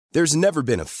There's never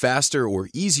been a faster or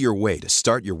easier way to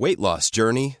start your weight loss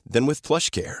journey than with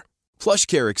PlushCare.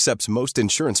 PlushCare accepts most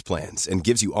insurance plans and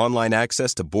gives you online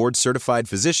access to board-certified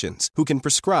physicians who can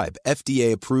prescribe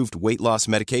FDA-approved weight loss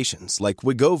medications like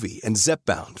Wegovy and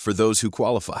Zepbound for those who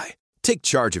qualify. Take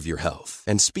charge of your health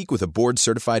and speak with a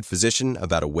board-certified physician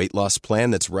about a weight loss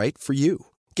plan that's right for you.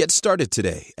 Get started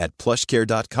today at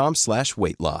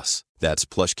plushcare.com/weight-loss. That's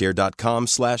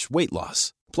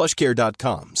plushcare.com/weight-loss.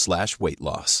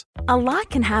 plushcare.com/weight-loss. A lot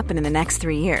can happen in the next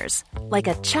 3 years. Like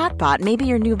a chatbot may be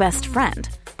your new best friend.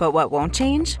 But what won't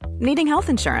change? Needing health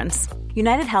insurance.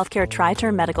 United Healthcare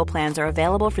Tri-Term Medical Plans are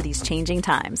available for these changing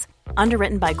times.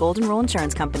 Underwritten by Golden Rule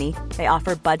Insurance Company, they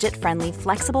offer budget-friendly,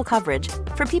 flexible coverage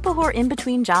for people who are in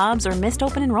between jobs or missed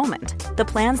open enrollment. The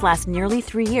plans last nearly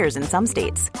 3 years in some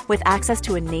states, with access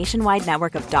to a nationwide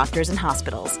network of doctors and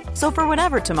hospitals. So for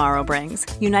whatever tomorrow brings,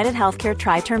 United Healthcare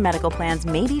Tri-Term Medical Plans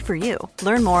may be for you.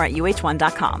 Learn more at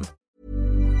uh1.com.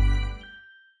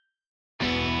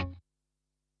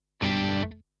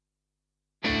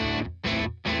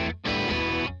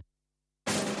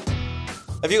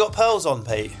 Have you got pearls on,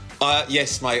 Pete?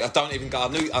 Yes, mate. I don't even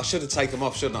go. I should have taken them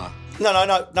off, shouldn't I? No.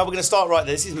 We're going to start right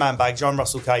there. This is Man Bags. I'm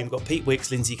Russell Kane. We've got Pete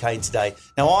Wicks, Lindsay Kane today.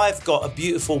 Now, I've got a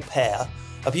beautiful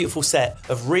set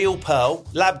of real pearl,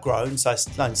 lab grown, so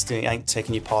it ain't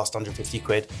taking you past 150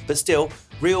 quid, but still,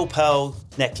 real pearl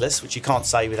necklace, which you can't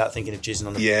say without thinking of jizzing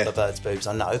on the bird's boobs.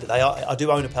 I know, but I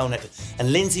do own a pearl necklace.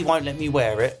 And Lindsay won't let me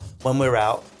wear it when we're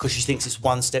out because she thinks it's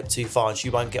one step too far and she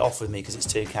won't get off with me because it's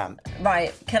too camp.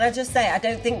 Right, can I just say, I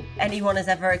don't think anyone has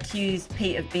ever accused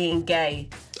Pete of being gay.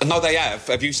 No, they have.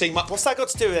 Have you seen much? What's that got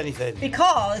to do with anything?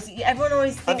 Because everyone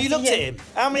always thinks... Have you looked at him?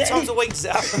 How many times a week does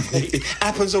it happen, Pete? It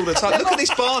happens all the time. Look at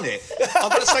this Barnet.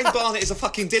 I've got the same Barnet as a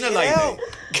fucking dinner lady. No,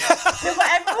 but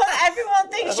everyone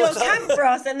thinks you're camp for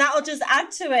us, and that'll just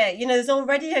add to it. You know, there's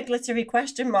already a glittery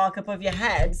question mark above your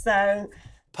head, so...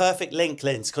 Perfect link,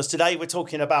 Linz, because today we're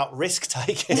talking about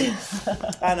risk-taking.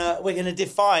 And we're going to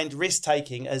define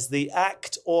risk-taking as the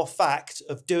act or fact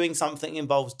of doing something that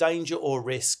involves danger or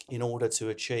risk in order to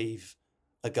achieve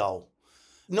a goal.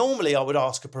 Normally, I would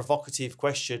ask a provocative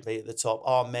question at the top.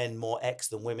 Are men more X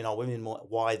than women? Are women more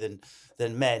Y than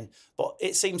men? But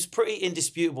it seems pretty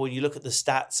indisputable when you look at the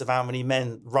stats of how many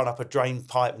men run up a drain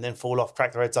pipe and then fall off,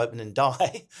 crack their heads open and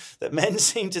die, that men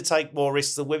seem to take more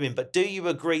risks than women. But do you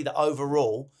agree that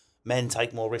overall, men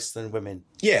take more risks than women?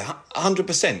 Yeah,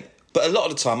 100%. But a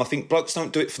lot of the time, I think blokes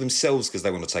don't do it for themselves because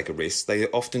they want to take a risk. They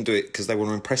often do it because they want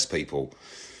to impress people.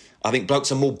 I think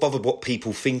blokes are more bothered what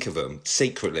people think of them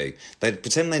secretly. They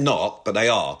pretend they're not, but they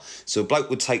are. So a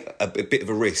bloke would take a bit of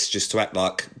a risk just to act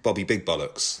like Bobby Big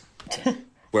Bollocks.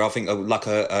 Where I think a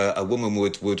woman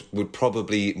would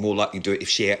probably more likely do it if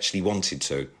she actually wanted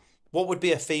to. What would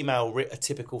be a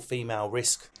typical female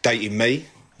risk? Dating me.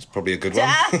 That's probably a good one.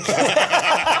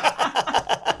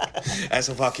 That's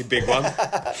a fucking big one.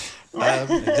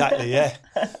 Exactly, yeah.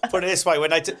 Put it this way, when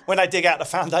they dig out the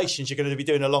foundations, you're going to be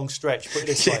doing a long stretch. Put it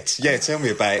this way. Yeah, tell me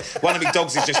about it. One of my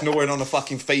dogs is just gnawing on a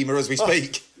fucking femur as we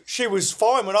speak. She was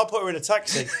fine when I put her in a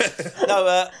taxi.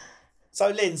 So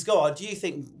Linz, go on. Do you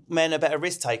think men are better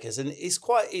risk takers? And it's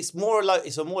a more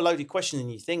loaded question than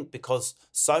you think because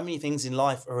so many things in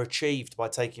life are achieved by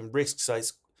taking risks. So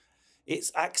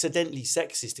it's accidentally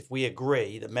sexist if we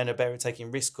agree that men are better at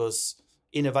taking risks because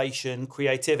innovation,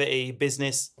 creativity,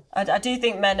 business. I do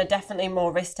think men are definitely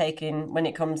more risk-taking when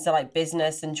it comes to like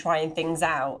business and trying things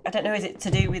out. I don't know, is it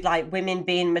to do with like women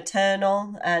being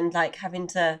maternal and like having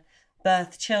to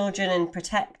birth children and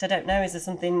protect? I don't know, is there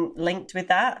something linked with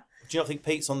that? Do you not think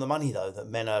Pete's on the money though, that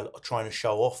men are trying to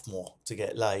show off more to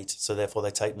get laid, so therefore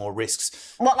they take more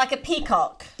risks? What, like a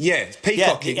peacock? Yeah,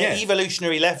 peacocking, yeah.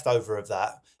 Evolutionary leftover of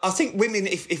that. I think women,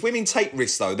 if women take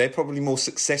risks, though, they're probably more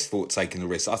successful at taking the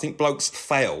risks. I think blokes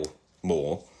fail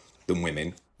more than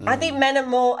women. I think men are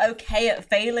more okay at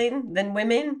failing than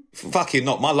women. Fucking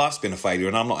not. My life's been a failure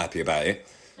and I'm not happy about it.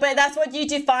 But that's what you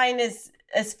define as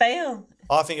fail.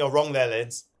 I think you're wrong there,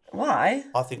 Linz. Why?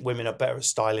 I think women are better at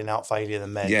styling out failure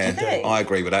than men. Yeah, I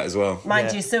agree with that as well.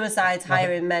 Mind you, suicide's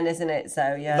higher in men, isn't it?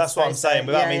 So, yeah. That's what I'm saying,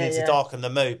 without meaning to darken the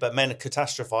mood, but men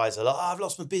catastrophise a lot. Oh, I've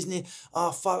lost my business.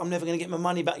 Oh, fuck, I'm never going to get my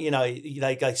money back. You know,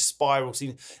 they go spiral.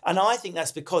 And I think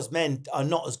that's because men are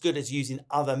not as good as using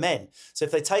other men. So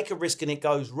if they take a risk and it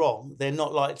goes wrong, they're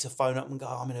not likely to phone up and go,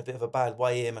 I'm in a bit of a bad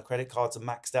way here. My credit cards are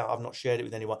maxed out. I've not shared it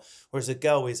with anyone. Whereas a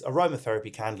girl is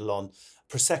aromatherapy candle on,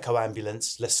 Prosecco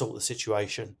ambulance, let's sort the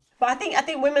situation. But I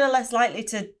think women are less likely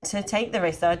to take the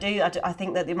risk. So I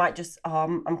think that they might just,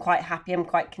 I'm quite happy, I'm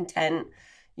quite content.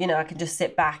 I can just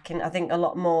sit back. And I think I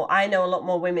know a lot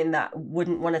more women that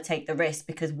wouldn't want to take the risk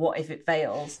because what if it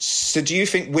fails? So do you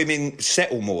think women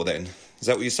settle more then? Is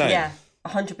that what you're saying? Yeah,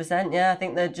 100%. Yeah, I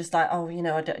think they're just like, oh,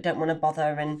 I don't want to bother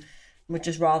and would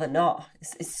just rather not.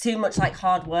 It's too much like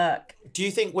hard work. Do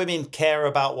you think women care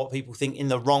about what people think in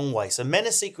the wrong way? So men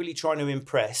are secretly trying to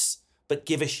impress, but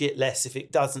give a shit less if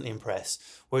it doesn't impress.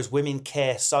 Whereas women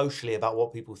care socially about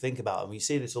what people think about them. We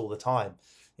see this all the time.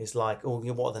 It's like, oh,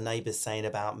 what are the neighbours saying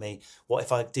about me? What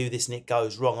if I do this and it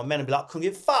goes wrong? And men will be like, couldn't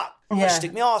give a fuck. I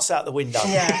stick my arse out the window.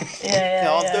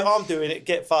 I'm doing it,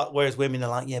 get fucked. Whereas women are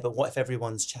like, yeah, but what if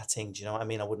everyone's chatting? Do you know what I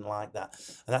mean? I wouldn't like that.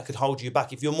 And that could hold you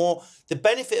back. If you're more, the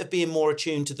benefit of being more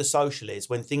attuned to the social is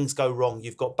when things go wrong,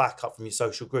 you've got backup from your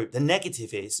social group. The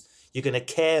negative is you're going to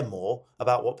care more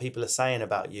about what people are saying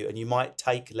about you and you might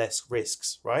take less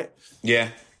risks, right? Yeah.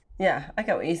 Yeah, I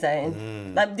get what you're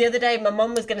saying. Like the other day, my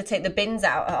mum was going to take the bins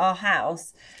out at our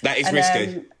house. That is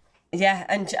risky. Yeah,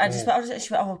 and she went,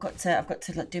 I've got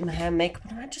to like, do my hair and makeup.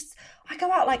 And I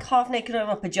go out like half naked in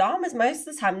my pajamas most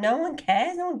of the time. No one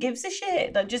cares. No one gives a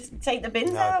shit. Like, just take the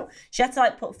bins out. She had to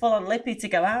like put full on lippy to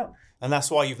go out. And that's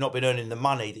why you've not been earning the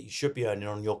money that you should be earning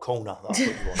on your corner. That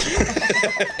I put you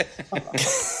on.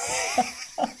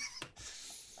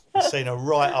 I've seen a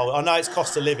right old... I know it's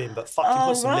cost of living, but fucking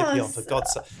put some lippy on, for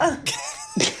God's sake.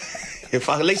 If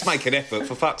I at least make an effort,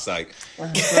 for fuck's sake. You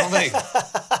know what I mean?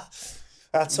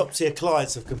 Our top-tier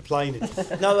clients have complained.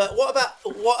 No,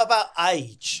 what about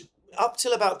age? Up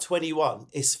till about 21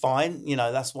 is fine.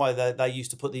 That's why they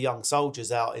used to put the young soldiers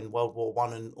out in World War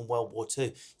I and World War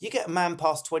II. You get a man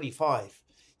past 25.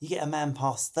 You get a man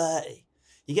past 30.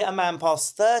 You get a man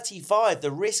past 35. The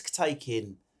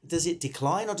risk-taking, does it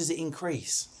decline or does it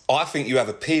increase? I think you have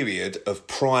a period of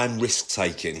prime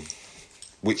risk-taking,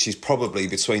 which is probably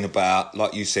between about,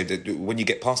 like you said, when you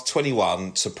get past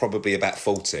 21 to probably about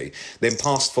 40. Then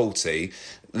past 40,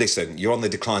 listen, you're on the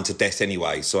decline to death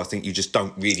anyway, so I think you just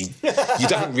don't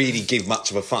really give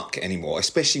much of a fuck anymore,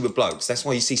 especially with blokes. That's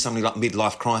why you see something like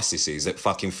midlife crises at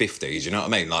fucking 50s, you know what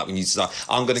I mean? Like when you say,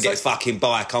 I'm going to get a fucking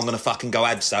bike, I'm going to fucking go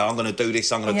abseil, I'm going to do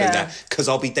this, I'm going to do that, because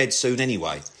I'll be dead soon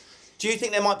anyway. Do you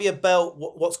think there might be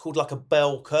what's called like a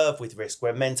bell curve with risk,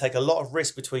 where men take a lot of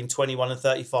risk between 21 and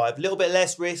 35, a little bit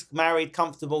less risk, married,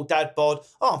 comfortable, dad bod,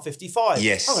 I'm 55.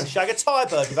 Yes. I'm going to shag a Thai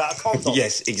bird without a condom.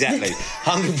 Yes, exactly.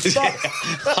 100%.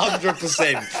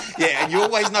 100%. Yeah, and you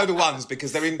always know the ones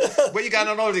because they're in... Where are you going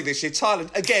on holiday this year?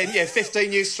 Thailand. Again,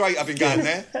 15 years straight I've been going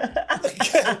there.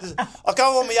 I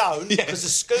go on my own because the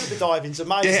scuba diving's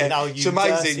amazing. Yeah, it's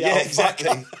amazing. Yeah, exactly.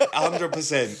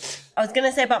 100%. I was going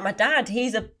to say about my dad,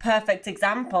 he's a perfect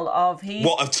example of...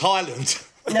 What, of Thailand?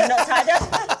 No, not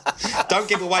Thailand. Don't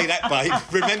give away that, babe.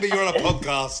 Remember, you're on a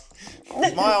podcast.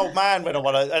 My old man went on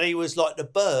one, and he was like, the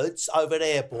birds over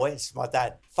there, boy, it's my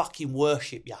dad, fucking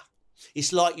worship you.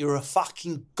 It's like you're a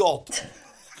fucking god.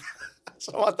 That's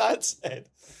what my dad said.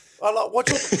 I'm like, what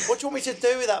do you want me to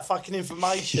do with that fucking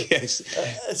information? Yes.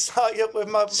 So, with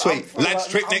my sweet. Lads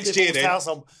trip next year, then.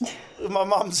 My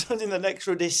mum's in the next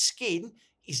room, their skin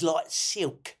is like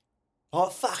silk.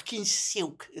 Like fucking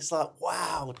silk. It's like,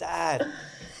 wow, Dad.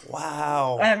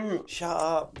 Wow. Shut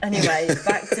up. Anyway,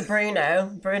 back to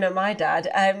Bruno, my dad.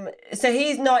 So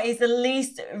he's the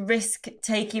least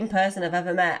risk-taking person I've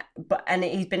ever met. And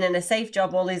he's been in a safe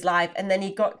job all his life. And then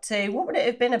he got to, what would it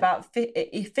have been, about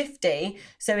 50?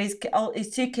 So his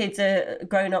two kids are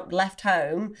grown up, left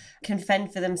home, can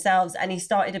fend for themselves. And he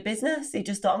started a business. He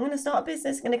just thought, I'm going to start a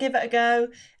business, going to give it a go.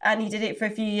 And he did it for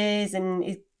a few years and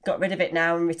he's got rid of it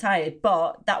now and retired,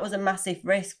 but that was a massive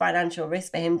risk, financial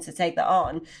risk for him to take that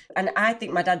on. And I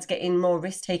think my dad's getting more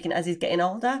risk taken as he's getting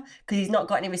older because he's not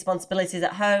got any responsibilities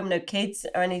at home, no kids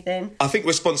or anything. I think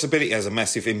responsibility has a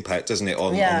massive impact, doesn't it,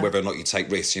 on whether or not you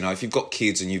take risks. If you've got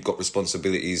kids and you've got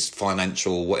responsibilities,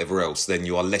 financial, whatever else, then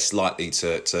you are less likely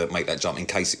to make that jump in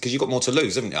case, because you've got more to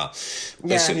lose, haven't you?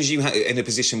 Yeah. As soon as you're in a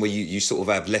position where you sort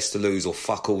of have less to lose or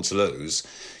fuck all to lose,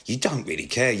 you don't really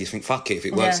care. You think, fuck it. If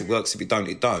it works, it works. If it don't,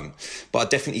 it don't. But I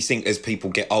definitely think as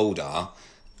people get older,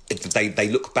 they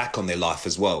look back on their life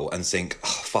as well and think,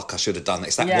 oh, fuck, I should have done that.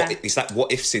 It's that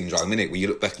what if syndrome, isn't it? Where you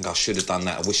look back and go, I should have done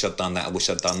that. I wish I'd done that. I wish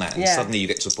I'd done that. And suddenly you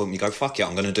get to a point where you go, fuck it,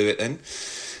 I'm going to do it then.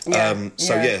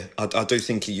 I do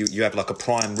think you have like a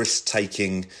prime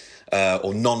risk-taking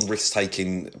or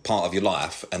non-risk-taking part of your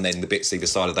life, and then the bits either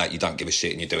side of that, you don't give a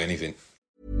shit and you do anything.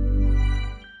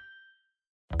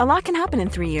 A lot can happen in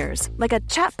 3 years, like a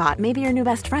chatbot may be your new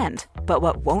best friend. But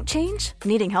what won't change?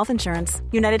 Needing health insurance.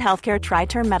 United Healthcare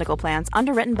Tri-Term Medical Plans,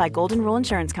 underwritten by Golden Rule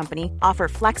Insurance Company, offer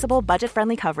flexible,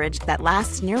 budget-friendly coverage that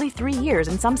lasts nearly 3 years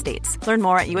in some states. Learn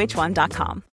more at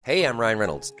uh1.com. Hey, I'm Ryan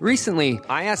Reynolds. Recently,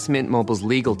 I asked Mint Mobile's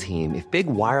legal team if big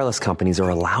wireless companies are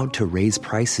allowed to raise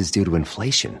prices due to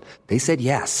inflation. They said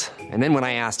yes. And then when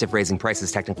I asked if raising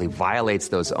prices technically violates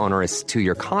those onerous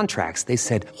two-year contracts, they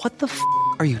said, "What the f***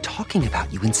 are you talking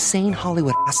about, you insane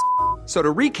Hollywood ass?" So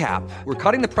to recap, we're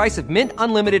cutting the price of Mint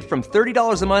Unlimited from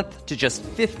 $30 a month to just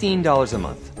 $15 a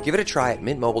month. Give it a try at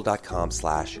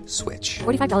mintmobile.com/switch.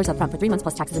 $45 up front for 3 months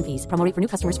plus taxes and fees. Promo rate for new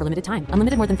customers for limited time.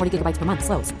 Unlimited more than 40 gigabytes per month.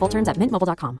 Slows full terms at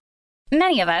mintmobile.com.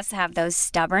 Many of us have those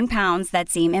stubborn pounds that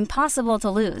seem impossible to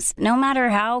lose, no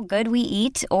matter how good we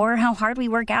eat or how hard we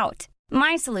work out.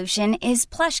 My solution is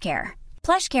PlushCare.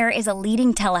 PlushCare is a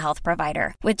leading telehealth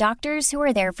provider with doctors who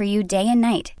are there for you day and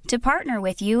night to partner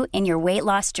with you in your weight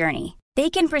loss journey. They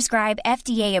can prescribe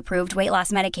FDA-approved weight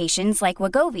loss medications like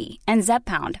Wegovy and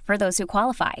Zepbound for those who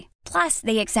qualify. Plus,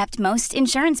 they accept most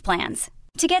insurance plans.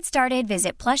 To get started,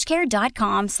 visit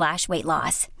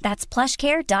plushcare.com/weightloss. That's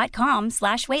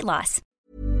plushcare.com/weightloss.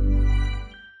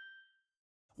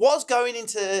 Was going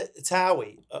into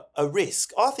Towie a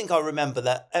risk? I think I remember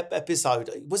that episode.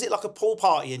 Was it like a pool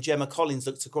party and Gemma Collins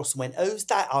looked across and went, "Who's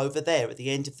that over there? At the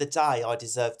end of the day, I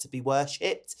deserve to be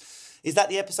worshipped." Is that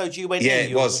the episode you went in? Yeah,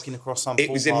 it was. Walking across some it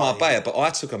pool was in party? Marbella, but I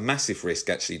took a massive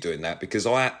risk actually doing that because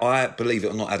I believe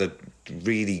it or not, had a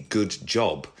really good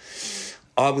job.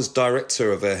 I was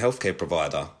director of a healthcare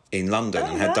provider in London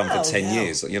and had done for 10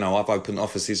 years. You know, I've opened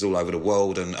offices all over the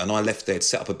world and I left there to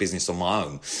set up a business on my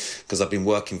own because I've been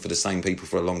working for the same people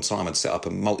for a long time. I'd set up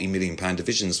a multi-million-pound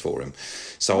divisions for them.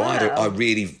 So I had a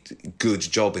really good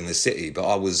job in the city, but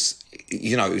I was,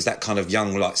 you know, it was that kind of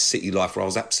young, like, city life where I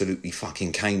was absolutely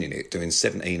fucking caning it, doing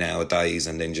 17-hour days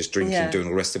and then just drinking, doing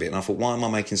the rest of it. And I thought, why am I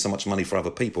making so much money for other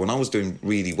people? And I was doing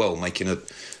really well, making a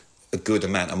good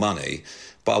amount of money,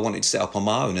 but I wanted to set up on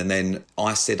my own. And then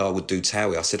I said I would do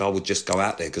Towie. I said I would just go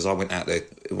out there because I went out there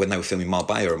when they were filming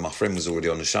Marbella and my friend was already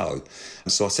on the show.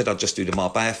 And so I said I'd just do the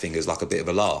Marbella thing as like a bit of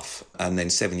a laugh. And then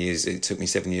it took me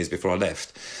 7 years before I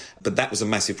left. But that was a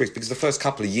massive risk because the first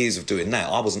couple of years of doing that,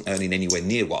 I wasn't earning anywhere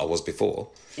near what I was before.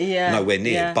 Nowhere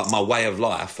near. But my way of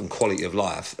life and quality of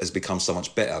life has become so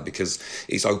much better because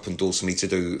it's opened doors for me to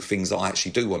do things that I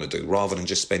actually do want to do rather than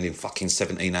just spending fucking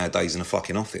 17-hour days in a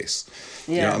fucking office.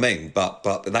 You know what I mean? But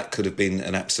that could have been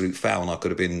an absolute foul and I could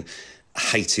have been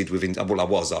hated within, well, I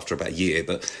was after about a year,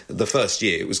 but the first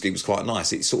year it was quite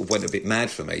nice. It sort of went a bit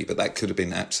mad for me, but that could have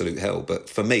been absolute hell. But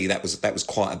for me, that was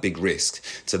quite a big risk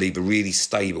to leave a really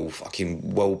stable,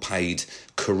 fucking well-paid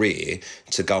career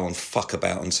to go and fuck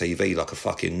about on TV like a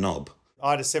fucking knob.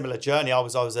 I had a similar journey. I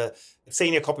was a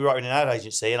senior copywriter in an ad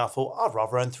agency and I thought I'd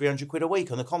rather earn 300 quid a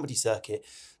week on the comedy circuit,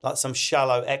 like some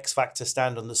shallow X Factor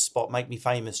stand on the spot, make me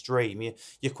famous dream.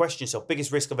 You question yourself,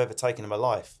 biggest risk I've ever taken in my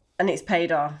life. And it's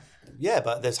paid off. Yeah,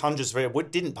 but there's hundreds of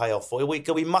it didn't pay off for.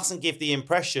 We mustn't give the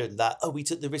impression that, we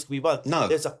took the risk, we won. No.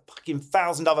 There's a fucking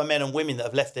 1,000 other men and women that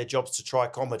have left their jobs to try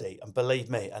comedy and believe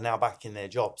me, are now back in their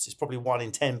jobs. It's probably 1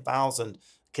 in 10,000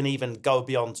 can even go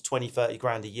beyond 20, 30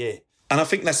 grand a year. And I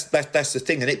think that's the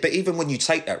thing. But even when you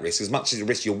take that risk, as much as a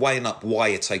risk, you're weighing up why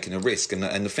you're taking a risk. And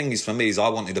the thing is, for me, is I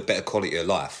wanted a better quality of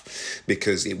life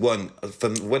because it weren't.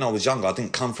 When I was younger, I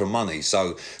didn't come from money.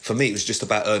 So for me, it was just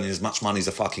about earning as much money as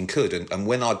I fucking could. And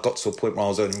when I got to a point where I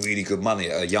was earning really good money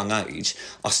at a young age,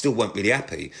 I still weren't really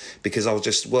happy because I was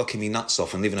just working me nuts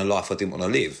off and living a life I didn't want to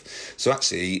live. So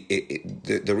actually,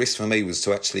 the risk for me was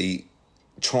to actually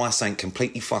try something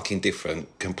completely fucking different,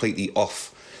 completely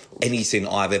off anything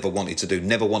I've ever wanted to do,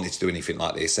 never wanted to do anything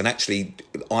like this. And actually,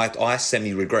 I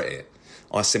semi-regret it.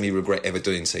 I semi-regret ever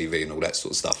doing TV and all that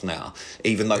sort of stuff now.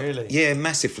 Even though, really? Yeah,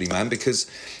 massively, man, because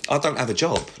I don't have a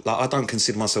job. Like, I don't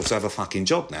consider myself to have a fucking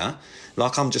job now.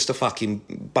 Like, I'm just a fucking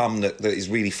bum that is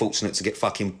really fortunate to get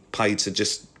fucking paid to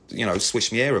just, you know,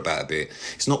 swish my hair about a bit.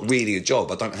 It's not really a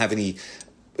job. I don't have any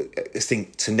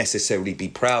thing to necessarily be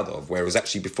proud of, whereas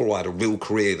actually before I had a real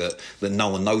career that no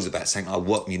one knows about, saying I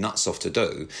worked me nuts off to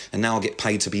do, and now I get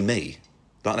paid to be me.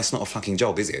 Like, that's not a fucking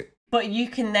job, is it? But you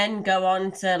can then go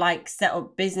on to like set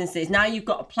up businesses. Now you've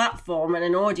got a platform and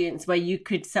an audience where you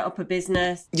could set up a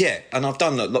business. Yeah, and I've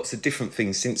done lots of different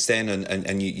things since then,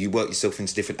 and you work yourself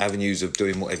into different avenues of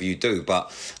doing whatever you do.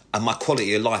 And my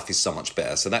quality of life is so much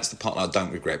better. So that's the part that I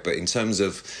don't regret. But in terms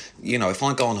of, you know, if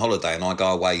I go on holiday and I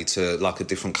go away to like a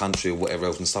different country or whatever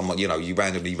else, and someone, you know, you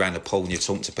randomly ran a poll and you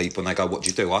talk to people and they go, what do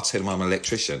you do? I tell them I'm an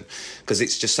electrician. Because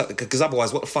it's just, because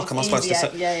otherwise what the fuck am I supposed to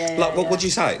say? Yeah, what do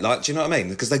you say? Like, do you know what I mean?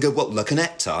 Because they go, what, like an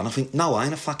actor? And I think, no, I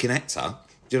ain't a fucking actor.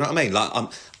 Do you know what I mean? Like,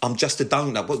 I'm just a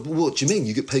donut. What do you mean?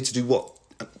 You get paid to do what?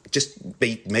 Just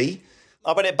be me?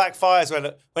 I bet it backfires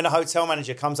when a hotel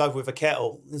manager comes over with a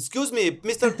kettle. Excuse me,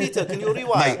 Mr. Peter, can you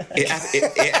rewind? Mate,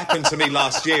 it happened to me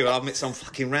last year. I met some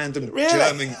fucking random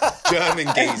German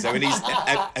geezer,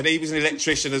 and he was an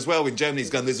electrician as well in Germany.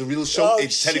 He's going, there's a real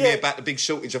shortage, telling me about the big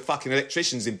shortage of fucking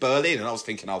electricians in Berlin, and I was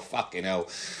thinking, oh fucking hell.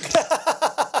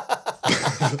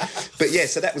 But yeah,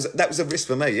 so that was a risk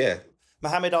for me. Yeah.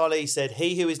 Muhammad Ali said,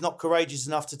 "He who is not courageous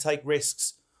enough to take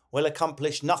risks will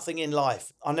accomplish nothing in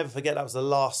life." I'll never forget that was the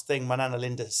last thing my Nana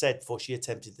Linda said before she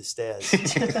attempted the stairs.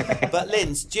 But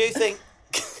Linz, do you think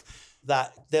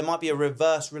that there might be a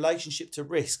reverse relationship to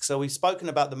risk? So we've spoken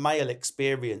about the male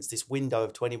experience, this window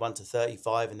of 21 to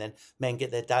 35, and then men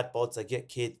get their dad bods, they get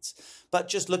kids. But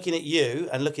just looking at you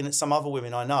and looking at some other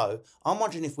women I know, I'm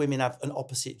wondering if women have an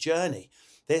opposite journey.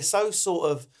 They're so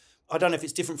sort of, I don't know if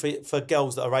it's different for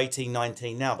girls that are 18,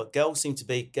 19 now, but girls seem to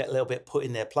get a little bit put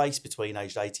in their place between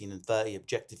aged 18 and 30,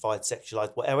 objectified,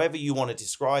 sexualised, however you want to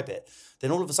describe it.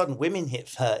 Then all of a sudden women hit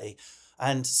 30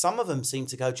 and some of them seem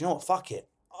to go, do you know what, fuck it.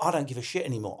 I don't give a shit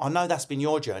anymore. I know that's been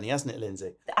your journey, hasn't it,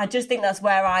 Lindsay? I just think that's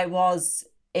where I was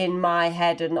in my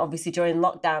head, and obviously during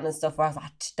lockdown and stuff, where I was like,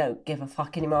 I just don't give a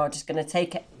fuck anymore. I'm just going to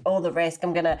take all the risk.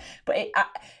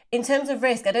 In terms of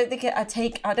risk, I don't think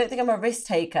I'm a risk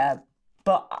taker.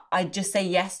 But I just say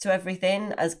yes to everything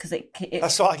because it.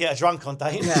 That's why I get a drunk on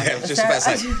dating. Yeah, I was just about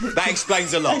to say, that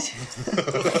explains a lot.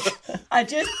 I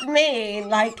just mean,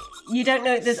 like, you don't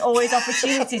know, there's always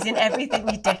opportunities in everything,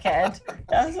 you dickhead.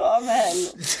 That's what I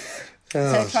meant.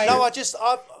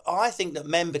 I think that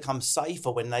men become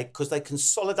safer because they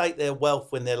consolidate their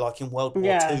wealth when they're like in World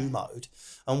War II mode.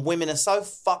 And women are so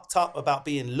fucked up about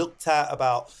being looked at,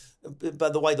 about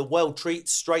the way the world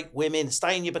treats straight women.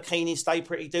 Stay in your bikini, stay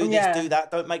pretty, do this, do that,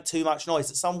 don't make too much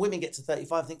noise. Some women get to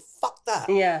 35 and think, fuck that.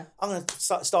 Yeah. I'm going to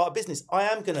start a business. I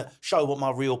am going to show what my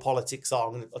real politics are.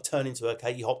 I'm going to turn into a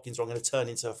Katie Hopkins, or I'm going to turn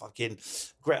into a fucking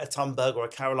Greta Thunberg or a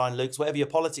Caroline Lukes, whatever your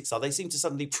politics are. They seem to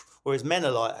suddenly, whereas men are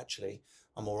like, actually,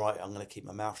 I'm all right, I'm going to keep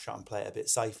my mouth shut and play it a bit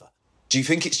safer. Do you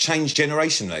think it's changed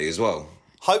generationally as well?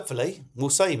 Hopefully.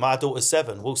 We'll see. My daughter's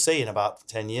 7. We'll see in about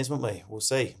 10 years, won't we? We'll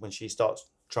see when she starts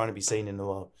trying to be seen in the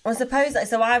world. I suppose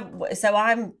so.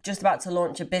 I'm just about to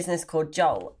launch a business called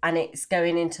Jolt, and it's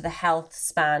going into the health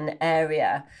span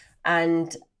area,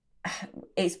 and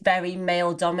it's very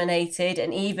male dominated.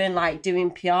 And even like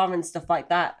doing PR and stuff like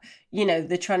that, you know,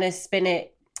 they're trying to spin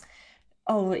it.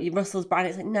 Oh, Russell's brand.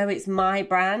 It's like, no, it's my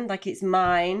brand. Like, it's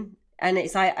mine. And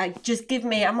it's like,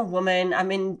 I'm a woman.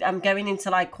 I'm going into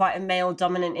like quite a male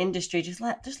dominant industry. Just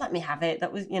let me have it.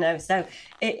 That was, you know, so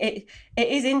it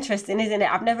is interesting, isn't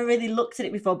it? I've never really looked at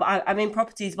it before, but I'm in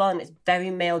property as well, and it's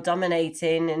very male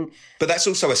dominating. But that's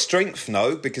also a strength,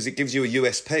 no? Because it gives you a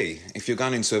USP. If you're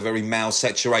going into a very male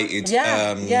saturated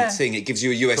thing, it gives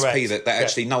you a USP that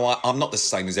actually, no, I'm not the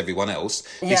same as everyone else.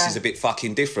 This is a bit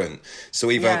fucking different. So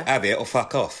either have it or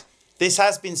fuck off. This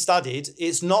has been studied.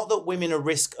 It's not that women are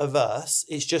risk averse.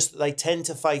 It's just that they tend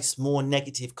to face more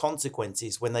negative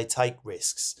consequences when they take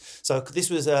risks. So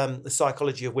this was the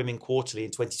Psychology of Women Quarterly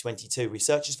in 2022.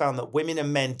 Researchers found that women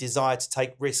and men desire to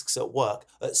take risks at work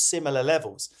at similar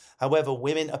levels. However,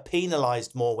 women are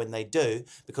penalised more when they do,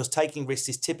 because taking risks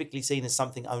is typically seen as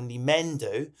something only men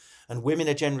do, and women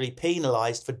are generally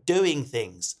penalised for doing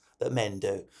things that men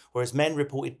do, whereas men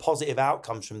reported positive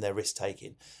outcomes from their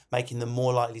risk-taking, making them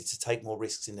more likely to take more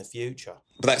risks in the future.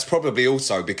 But that's probably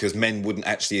also because men wouldn't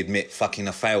actually admit fucking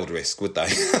a failed risk, would they?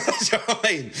 Do you know what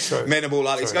I mean? True. Men are more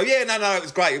likely to go, no, it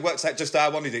was great, it works out just how I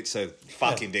wanted it to.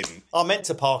 Fucking didn't. I meant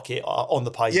to park it on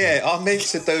the pavement. Yeah, I meant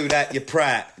to do that, you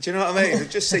prat. Do you know what I mean?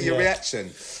 Just see your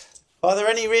reaction. Are there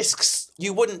any risks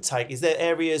you wouldn't take? Is there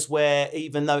areas where,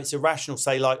 even though it's irrational,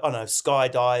 say like, I don't know,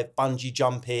 skydive, bungee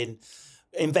jumping,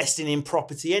 investing in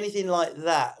property, anything like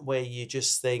that, where you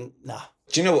just think, nah.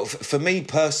 Do you know what? For me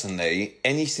personally,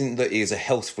 anything that is a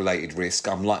health-related risk,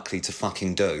 I'm likely to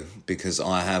fucking do, because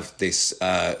I have this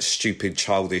stupid,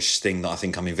 childish thing that I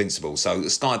think I'm invincible. So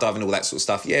skydiving, all that sort of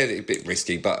stuff, yeah, it's a bit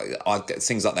risky, but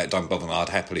things like that don't bother me. I'd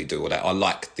happily do all that. I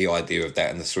like the idea of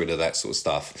that and the thrill of that sort of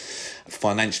stuff.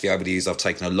 Financially, over the years, I've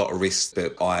taken a lot of risks,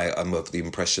 but I am of the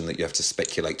impression that you have to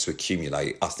speculate to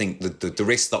accumulate. I think the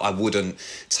risk that I wouldn't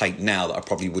take now, that I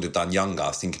probably would have done younger,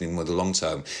 thinking in more the long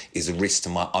term, is a risk to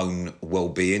my own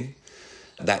well-being.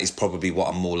 that is probably what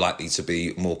I'm more likely to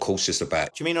be more cautious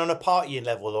about. Do you mean on a partying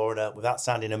level or on a, without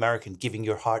sounding American, giving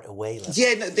your heart away level?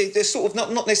 Yeah, they're sort of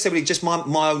not necessarily just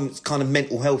my own kind of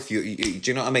mental health. Do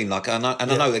you know what I mean? Like, I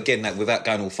know again that without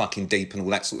going all fucking deep and all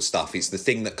that sort of stuff, it's the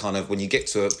thing that kind of when you get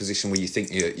to a position where you think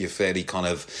you're fairly kind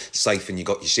of safe and you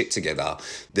got your shit together,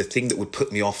 the thing that would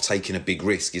put me off taking a big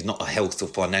risk is not a health or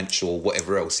financial or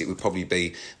whatever else. It would probably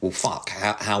be, well, fuck,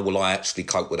 how will I actually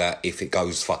cope with that if it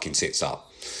goes fucking tits up?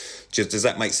 Does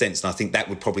that make sense? And I think that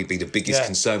would probably be the biggest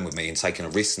concern with me in taking a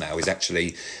risk now is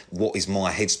actually what is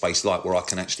my headspace like where I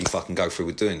can actually fucking go through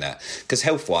with doing that. Because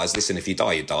health-wise, listen, if you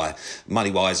die, you die.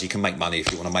 Money-wise, you can make money if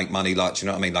you want to make money. Like, do you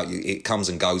know what I mean? Like, it comes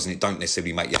and goes and it don't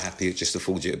necessarily make you happy. It just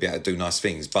affords you to be able to do nice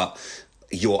things. But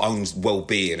your own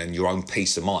well-being and your own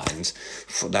peace of mind,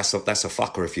 that's a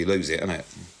fucker if you lose it, isn't it?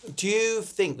 Do you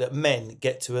think that men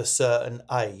get to a certain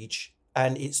age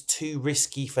and it's too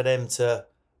risky for them to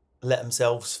let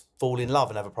themselves fall in love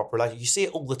and have a proper relationship? You see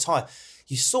it all the time.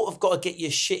 You sort of got to get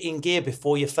your shit in gear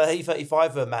before you're 30,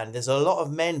 35, man. There's a lot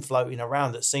of men floating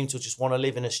around that seem to just want to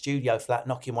live in a studio flat,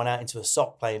 knocking one out into a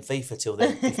sock, playing FIFA till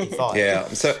they're 55. Yeah,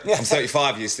 I'm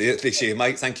 35 this year,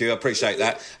 mate. Thank you, I appreciate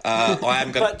that. I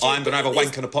am going to have a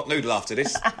wank and a pot noodle after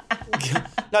this.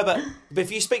 No, but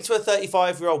if you speak to a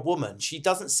 35-year-old woman, she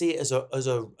doesn't see it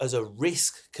as a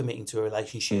risk committing to a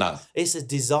relationship. No, it's a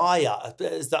desire.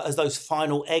 As those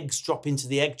final eggs drop into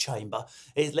the egg chamber,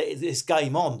 it's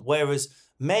game on. Whereas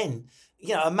men,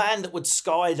 you know, a man that would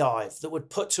skydive, that would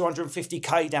put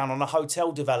 250k down on a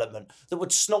hotel development, that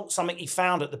would snort something he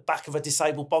found at the back of a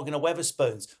disabled bog in a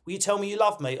Wetherspoons. Will you tell me you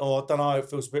love me? Oh, I don't know. It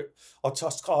feels a bit. I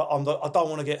don't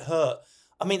want to get hurt.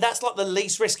 I mean, that's like the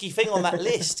least risky thing on that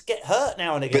list. Get hurt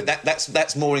now and again. But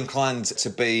that's more inclined to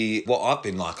be what I've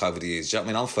been like over the years. Do you know what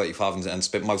I mean? I'm 35 and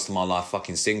spent most of my life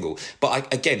fucking single.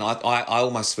 But I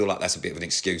almost feel like that's a bit of an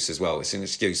excuse as well. It's an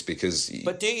excuse because...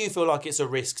 But do you feel like it's a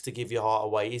risk to give your heart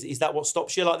away? Is that what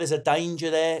stops you? Like there's a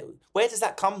danger there? Where does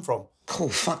that come from? Oh,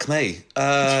 fuck me.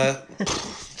 No,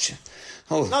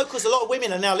 because a lot of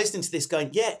women are now listening to this going,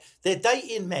 yeah, they're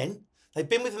dating men. They've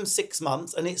been with them 6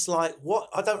 months and it's like, what?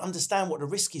 I don't understand what the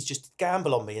risk is. Just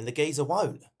gamble on me and the geezer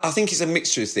won't. I think it's a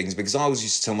mixture of things because I always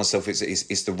used to tell myself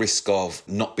it's the risk of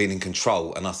not being in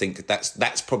control. And I think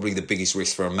that's probably the biggest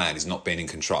risk for a man is not being in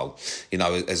control. You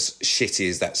know, as shitty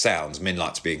as that sounds, men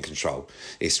like to be in control.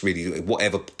 It's really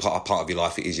whatever part of your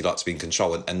life it is, you like to be in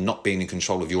control. And not being in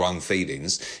control of your own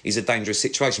feelings is a dangerous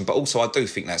situation. But also I do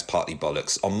think that's partly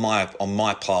bollocks on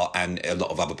my part and a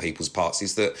lot of other people's parts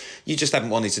is that you just haven't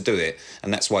wanted to do it.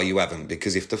 And that's why you haven't,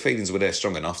 because if the feelings were there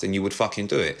strong enough, then you would fucking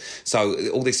do it.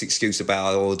 So all this excuse about,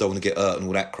 I don't want to get hurt and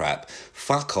all that crap,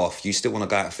 fuck off. You still want to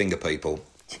go out and finger people.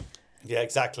 Yeah,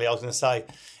 exactly. I was going to say,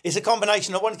 it's a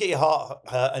combination. I want to get your heart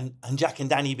hurt and Jack and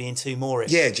Danny being too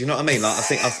Moorish. Yeah, do you know what I mean? Like,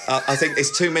 I think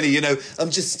it's too many, you know, I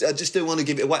just don't want to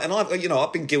give it away. And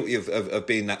I've been guilty of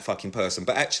being that fucking person.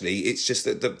 But actually, it's just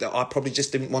that I probably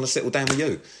just didn't want to settle down with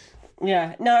you.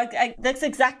 Yeah, no, that's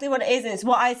exactly what it is. It's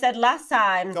what I said last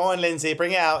time. Go on, Lindsay,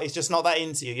 bring it out. It's just not that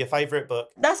into you, your favourite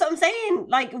book. That's what I'm saying.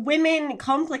 Like, women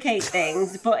complicate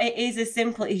things, but it is as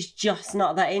simple. It's just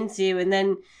not that into you. And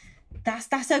then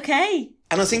that's okay.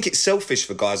 And I think it's selfish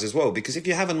for guys as well, because if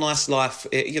you have a nice life,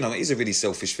 it is a really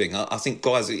selfish thing. I think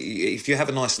guys, if you have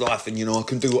a nice life and, I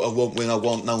can do what I want when I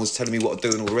want, no one's telling me what to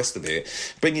do and all the rest of it,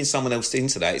 bringing someone else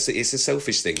into that, it's a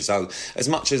selfish thing. So as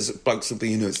much as blokes will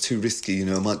be, it's too risky,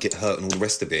 I might get hurt and all the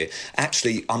rest of it,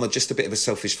 actually, I'm just a bit of a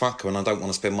selfish fucker and I don't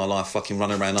want to spend my life fucking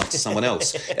running around after someone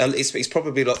else. It's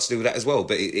probably a lot to do with that as well,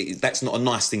 but that's not a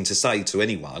nice thing to say to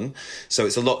anyone. So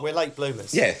it's a lot... We're late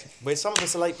bloomers. Yeah. Some of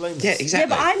us are late bloomers. Yeah, exactly.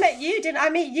 Yeah, but I met you, didn't I?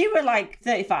 Mean, you were like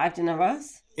 35, didn't I,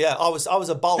 Ross? Yeah, I was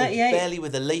a bulb, barely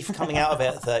with a leaf coming out of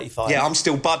it at 35. Yeah, I'm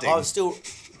still budding. I was still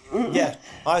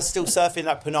surfing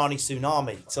that Punani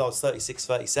tsunami until I was 36,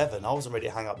 37. I wasn't ready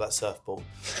to hang up that surfboard.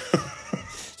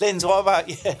 Linz, what about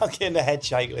you? I'm getting the head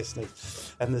shake,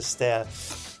 listeners, and the stare.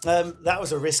 That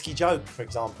was a risky joke, for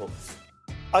example.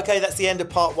 Okay, that's the end of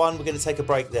part one. We're going to take a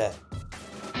break there.